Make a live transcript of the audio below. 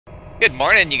Good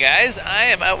morning, you guys. I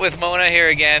am out with Mona here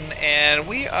again, and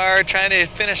we are trying to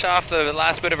finish off the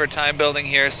last bit of our time building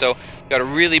here. So we've got a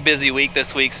really busy week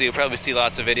this week, so you'll probably see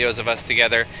lots of videos of us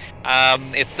together.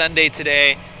 It's Sunday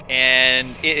today,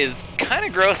 and it is kind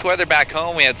of gross weather back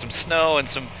home. We had some snow and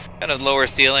some kind of lower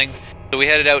ceilings, so we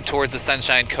headed out towards the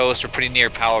Sunshine Coast. We're pretty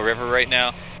near Powell River right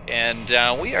now, and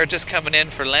we are just coming in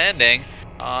for landing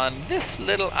on this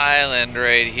little island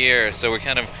right here. So we're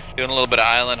kind of doing a little bit of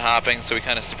island hopping, so we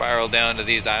kind of spiral down to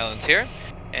these islands here,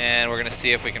 and we're gonna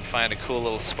see if we can find a cool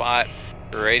little spot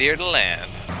right here to land.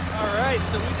 Alright,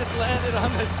 so we just landed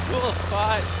on this cool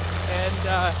spot, and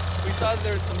we saw that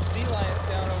there was some sea lions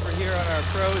down over here on our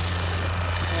approach,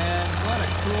 and what a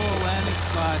cool landing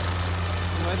spot.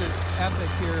 The weather's epic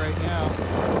here right now.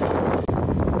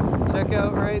 Check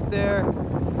out right there.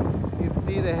 You can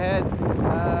see the heads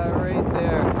right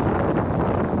there.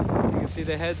 You can see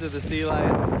the heads of the sea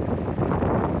lions.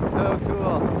 So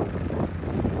cool.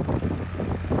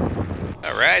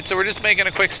 Alright, so we're just making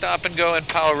a quick stop and go in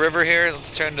Powell River here.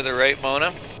 Let's turn to the right,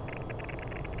 Mona.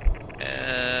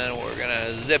 And we're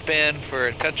gonna zip in for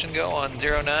a touch and go on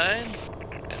 09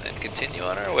 and then continue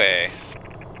on our way.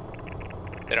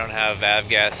 They don't have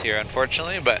avgas here,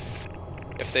 unfortunately, but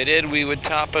if they did, we would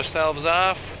top ourselves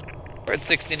off. We're at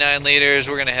 69 liters.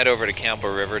 We're gonna head over to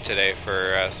Campbell River today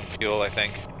for some fuel, I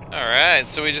think. Alright,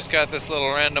 so we just got this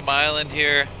little random island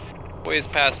here, ways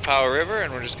past Powell River,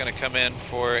 and we're just gonna come in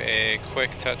for a quick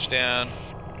touchdown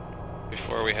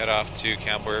before we head off to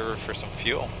Campbell River for some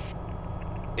fuel.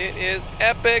 It is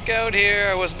epic out here.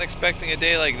 I wasn't expecting a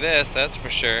day like this, that's for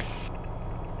sure.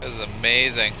 This is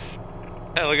amazing.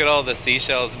 Hey, look at all the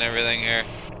seashells and everything here.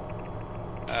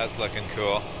 That's looking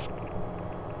cool.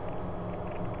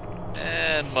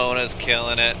 And Mona's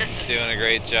killing it, doing a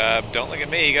great job. Don't look at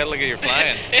me, you gotta look at your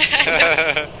flying.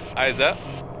 Eyes up.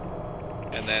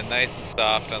 And then nice and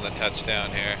soft on the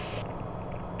touchdown here.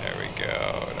 There we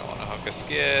go. I don't want to hook a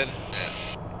skid.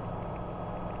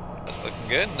 That's looking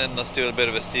good. And then let's do a bit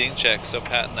of a seating check. So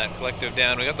patting that collective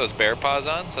down. We got those bear paws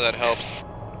on, so that helps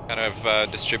kind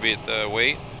of distribute the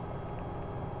weight.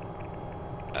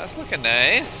 That's looking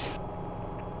nice.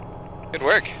 Good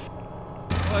work.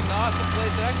 What an awesome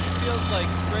place. It actually feels like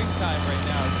springtime right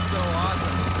now. It's so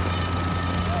awesome.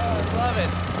 Oh, I love it.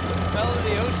 The smell of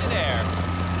the ocean air.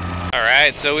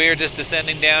 Alright, so we are just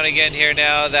descending down again here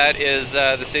now. That is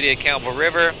the city of Campbell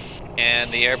River,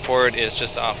 and the airport is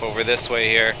just off over this way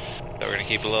here. So we're going to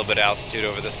keep a little bit of altitude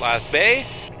over this last bay.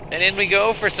 And in we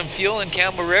go for some fuel in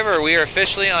Campbell River. We are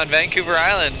officially on Vancouver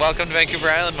Island. Welcome to Vancouver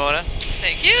Island, Mona.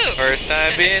 Thank you. First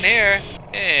time being here.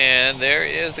 And there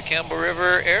is the Campbell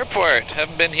River Airport.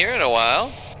 Haven't been here in a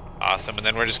while. Awesome. And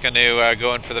then we're just going to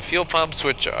go in for the fuel pumps,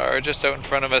 which are just out in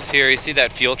front of us here. You see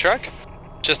that fuel truck?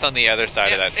 Just on the other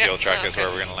side of that fuel truck is where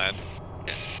we're going to land.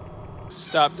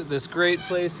 Stopped at this great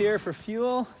place here for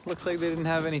fuel. Looks like they didn't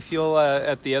have any fuel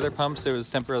at the other pumps. It was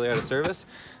temporarily out of service.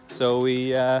 So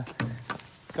we got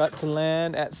to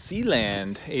land at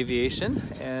Sealand Aviation.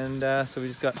 And so we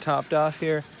just got topped off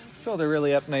here. Filled it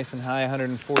really up nice and high,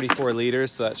 144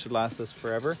 liters, so that should last us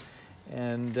forever.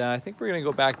 And I think we're going to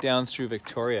go back down through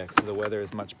Victoria because the weather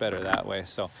is much better that way.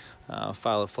 So I'll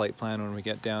file a flight plan when we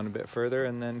get down a bit further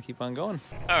and then keep on going.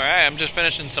 Alright, I'm just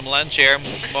finishing some lunch here.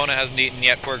 Mona hasn't eaten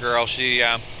yet, poor girl. She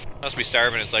must be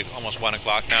starving. It's like almost 1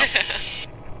 o'clock now.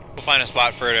 We'll find a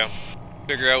spot for her to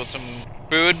figure out some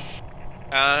food.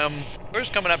 We're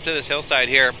just coming up to this hillside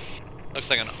here. Looks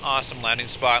like an awesome landing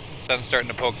spot. Sun's starting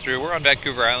to poke through. We're on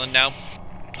Vancouver Island now.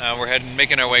 We're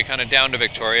making our way kind of down to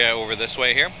Victoria over this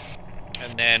way here.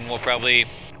 And then we'll probably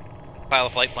file a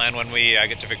flight plan when we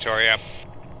get to Victoria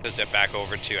to zip back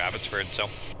over to Abbotsford. So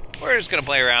we're just going to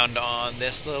play around on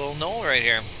this little knoll right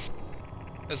here.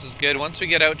 This is good. Once we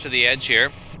get out to the edge here,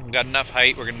 we've got enough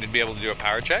height, we're going to be able to do a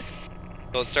power check.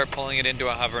 So let's start pulling it into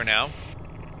a hover now.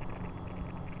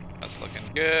 That's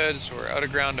looking good. So we're out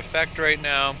of ground effect right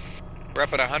now. We're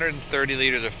up at 130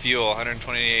 liters of fuel,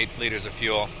 128 liters of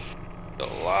fuel. So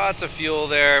lots of fuel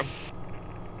there.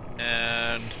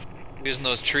 And using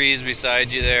those trees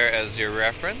beside you there as your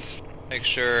reference. Make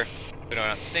sure we're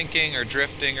not sinking or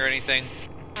drifting or anything.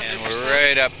 100%. And we're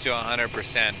right up to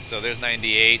 100%. So there's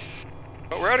 98.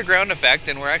 But we're out of ground effect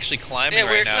and we're actually climbing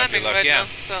right now. Climbing right now,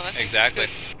 so I think exactly.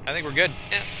 I think we're good.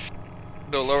 Yeah.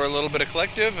 Go lower a little bit of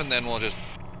collective and then we'll just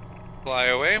fly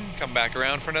away and come back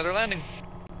around for another landing.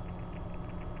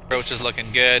 Approach is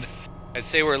looking good. I'd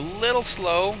say we're a little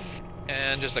slow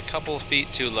and just a couple of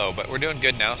feet too low, but we're doing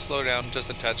good now. Slow down just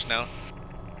a touch now.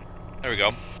 There we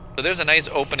go. So there's a nice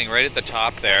opening right at the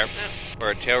top there where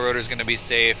our tail rotor is going to be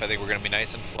safe. I think we're going to be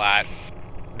nice and flat.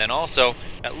 And then also,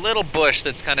 that little bush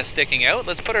that's kind of sticking out,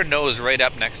 let's put our nose right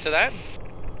up next to that.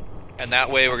 And that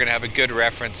way we're going to have a good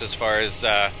reference as far as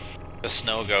the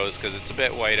snow goes, because it's a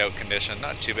bit whiteout condition.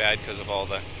 Not too bad because of all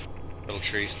the little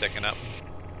trees sticking up.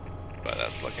 But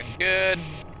that's looking good.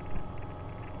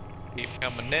 Keep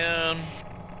coming down.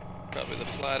 Probably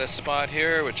the flattest spot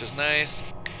here, which is nice.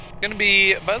 Going to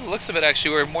be, by the looks of it,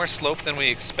 actually, we're more sloped than we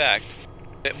expect.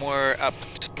 A bit more up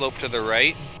slope to the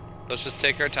right. Let's just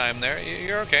take our time there.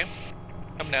 You're okay.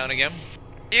 Come down again.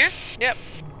 Here? Yep.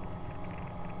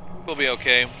 We'll be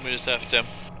okay. We just have to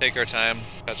take our time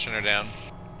touching her down.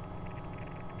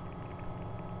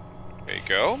 There you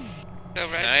go. Go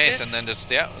right Nice, skid. and then just,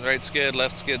 yeah, right skid,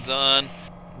 left skid's on.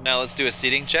 Now let's do a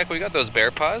seating check. We got those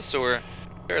bear paws, so we're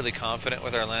fairly confident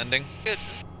with our landing. Good.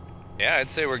 Yeah,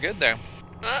 I'd say we're good there.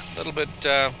 Ah. A little bit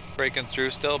breaking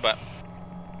through still, but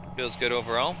feels good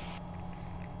overall.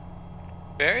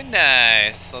 Very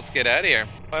nice. Let's get out of here.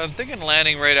 Well, I'm thinking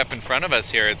landing right up in front of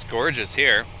us here. It's gorgeous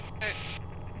here. Okay.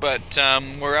 But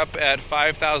we're up at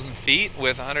 5,000 feet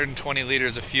with 120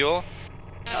 liters of fuel.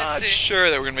 Not sure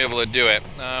that we're going to be able to do it.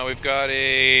 We've got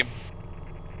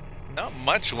not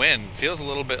much wind. Feels a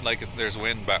little bit like there's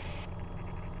wind, but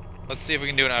let's see if we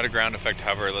can do an out-of-ground effect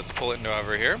hover. Let's pull it into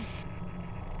hover here.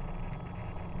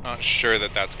 Not sure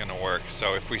that that's going to work.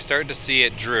 So if we start to see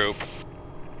it droop,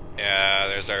 yeah,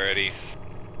 there's already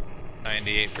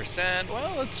 98%.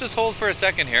 Well, let's just hold for a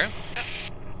second here.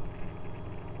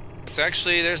 It's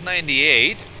actually, there's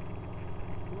 98.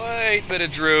 Slight bit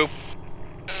of droop.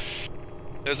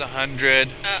 There's 100.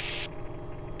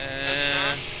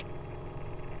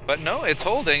 But no, it's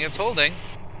holding, it's holding.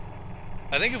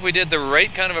 I think if we did the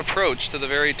right kind of approach to the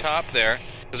very top there,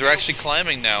 because we're actually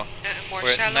climbing now. More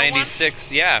We're at shallow 96,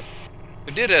 one? yeah.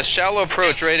 We did a shallow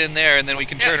approach right in there, and then we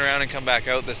can turn around and come back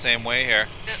out the same way here.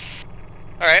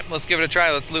 Alright, let's give it a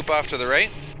try. Let's loop off to the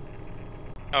right.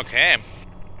 Okay.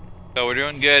 So we're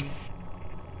doing good.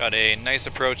 Got a nice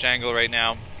approach angle right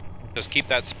now. Just keep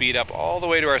that speed up all the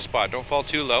way to our spot. Don't fall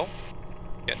too low.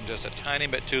 Getting just a tiny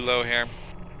bit too low here.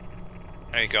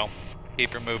 There you go.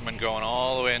 Keep your movement going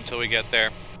all the way until we get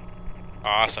there.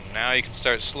 Awesome. Now you can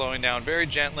start slowing down very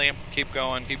gently. Keep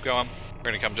going, keep going. We're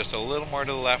going to come just a little more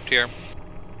to the left here.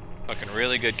 Looking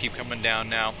really good. Keep coming down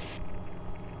now.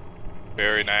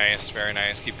 Very nice, very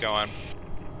nice. Keep going.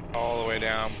 All the way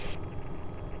down.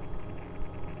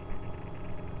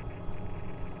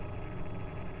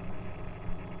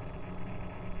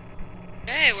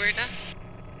 Okay, we're done.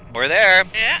 We're there.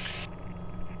 Yeah.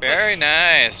 Very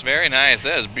nice, very nice.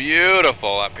 That is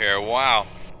beautiful up here. Wow.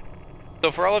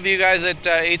 So for all of you guys at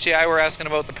HAI were asking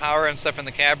about the power and stuff in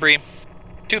the Cabri.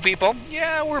 2 people.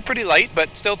 Yeah, we're pretty light,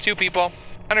 but still 2 people.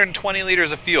 120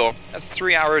 liters of fuel. That's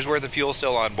 3 hours worth of fuel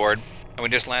still on board. And we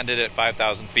just landed at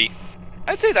 5,000 feet.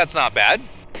 I'd say that's not bad.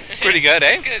 Pretty good,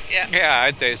 eh? That's good, yeah. Yeah,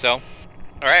 I'd say so.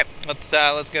 Alright,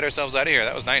 let's get ourselves out of here.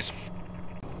 That was nice.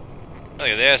 Look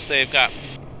at this. They've got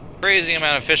crazy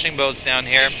amount of fishing boats down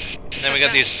here. And then we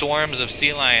got these swarms of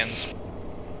sea lions.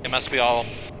 They must be all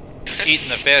eating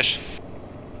the fish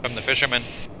from the fishermen.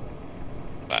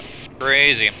 But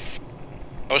crazy.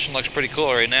 Ocean looks pretty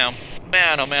cool right now.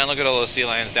 Man, oh man, look at all those sea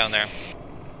lions down there.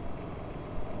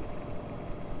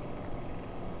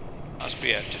 Must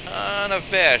be a ton of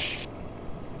fish.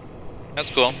 That's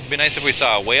cool. It'd be nice if we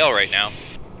saw a whale right now.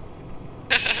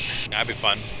 That'd be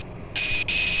fun.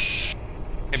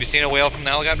 Have you seen a whale from the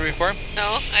helicopter before?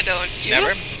 No, I don't. You?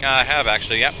 Never? I have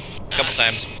actually, yep. A couple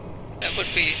times. That would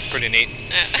be Pretty neat.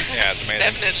 Yeah, it's amazing.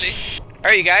 Definitely.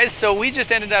 Alright you guys, so we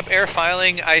just ended up air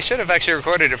filing, I should have actually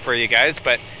recorded it for you guys,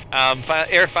 but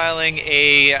air filing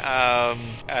a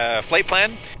flight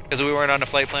plan, because we weren't on a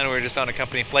flight plan, we were just on a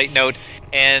company flight note.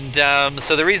 And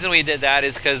so the reason we did that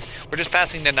is because we're just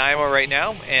passing Nanaimo right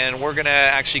now, and we're going to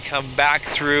actually come back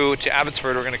through to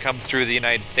Abbotsford. We're going to come through the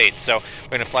United States. So we're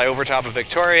going to fly over top of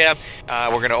Victoria, we're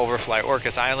going to overfly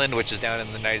Orcas Island, which is down in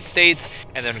the United States,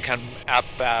 and then come up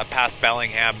past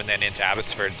Bellingham and then into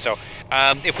Abbotsford. So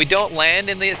if we don't land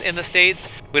in the States,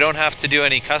 we don't have to do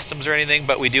any customs or anything,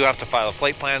 but we do have to file a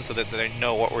flight plan so that they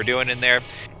know what we're doing in there.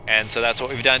 And so that's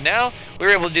what we've done now. We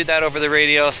were able to do that over the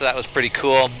radio, so that was pretty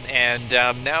cool. And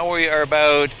now we are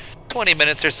about 20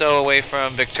 minutes or so away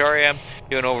from Victoria,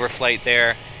 doing overflight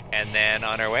there, and then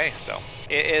on our way. So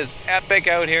it is epic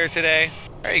out here today.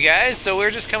 Alright guys, so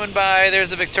we're just coming by. There's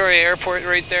the Victoria Airport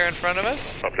right there in front of us.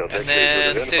 And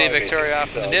then the city of Victoria off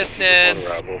in the distance.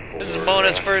 This is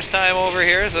Mona's first time over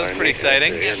here, so that's pretty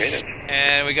exciting.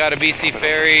 And we got a BC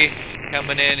ferry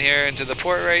coming in here into the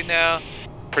port right now.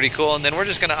 Pretty cool, and then we're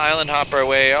just going to island hop our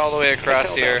way all the way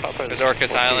across here. There's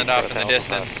Orcas Island off in the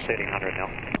distance.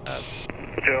 That's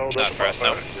Not for us,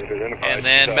 no. And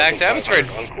then back to Abbotsford.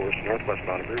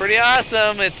 Pretty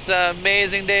awesome. It's an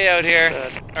amazing day out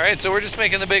here. Alright, so we're just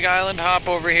making the big island hop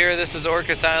over here. This is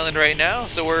Orcas Island right now.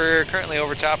 So we're currently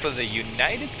over top of the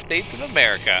United States of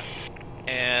America.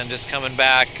 And just coming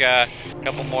back, a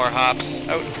couple more hops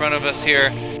out in front of us here.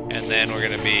 And then we're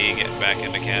going to be getting back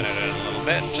into Canada in a little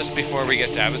bit, just before we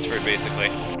get to Abbotsford, basically.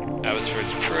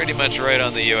 Abbotsford's pretty much right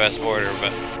on the US border,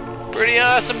 but pretty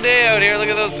awesome day out here. Look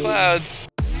at those clouds.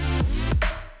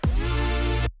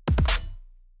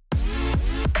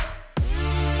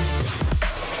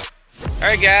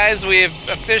 Alright guys, we've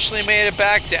officially made it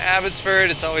back to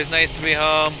Abbotsford. It's always nice to be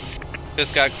home.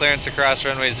 Just got clearance across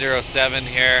runway 07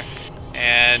 here.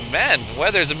 And man,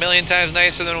 weather's a million times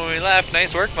nicer than when we left.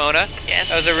 Nice work, Mona. Yes.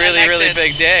 That was a really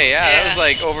big day. Yeah, that was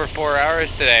like over 4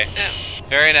 hours today. Yeah.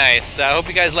 Very nice. I hope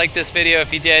you guys liked this video.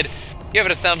 If you did, give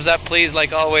it a thumbs up, please.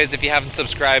 Like always, if you haven't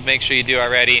subscribed, make sure you do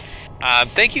already.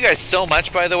 Thank you guys so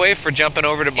much, by the way, for jumping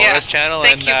over to Mona's channel.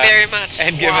 Thank you very much.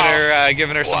 And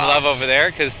giving her some love over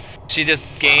there, because she just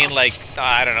gained like,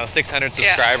 I don't know, 600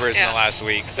 subscribers in the last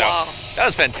week. So that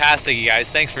was fantastic, you guys.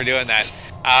 Thanks for doing that.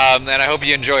 And I hope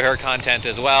you enjoy her content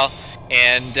as well.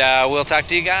 And we'll talk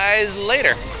to you guys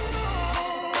later.